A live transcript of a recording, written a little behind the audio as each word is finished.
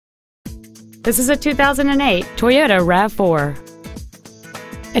This is a 2008 Toyota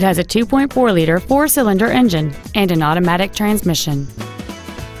RAV4. It has a 2.4-liter four-cylinder engine and an automatic transmission.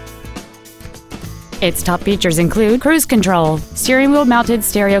 Its top features include cruise control, steering wheel mounted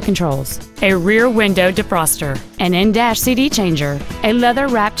stereo controls, a rear window defroster, an in-dash CD changer, a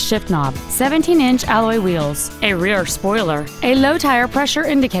leather-wrapped shift knob, 17-inch alloy wheels, a rear spoiler, a low tire pressure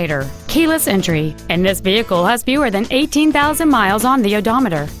indicator, keyless entry, and this vehicle has fewer than 18,000 miles on the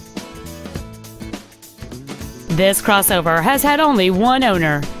odometer. This crossover has had only one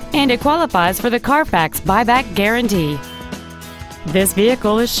owner, and it qualifies for the Carfax buyback guarantee. This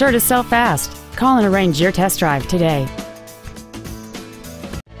vehicle is sure to sell fast. Call and arrange your test drive today.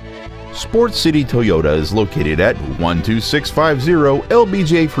 Sports City Toyota is located at 12650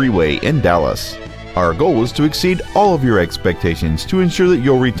 LBJ Freeway in Dallas. Our goal is to exceed all of your expectations to ensure that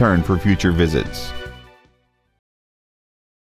you'll return for future visits.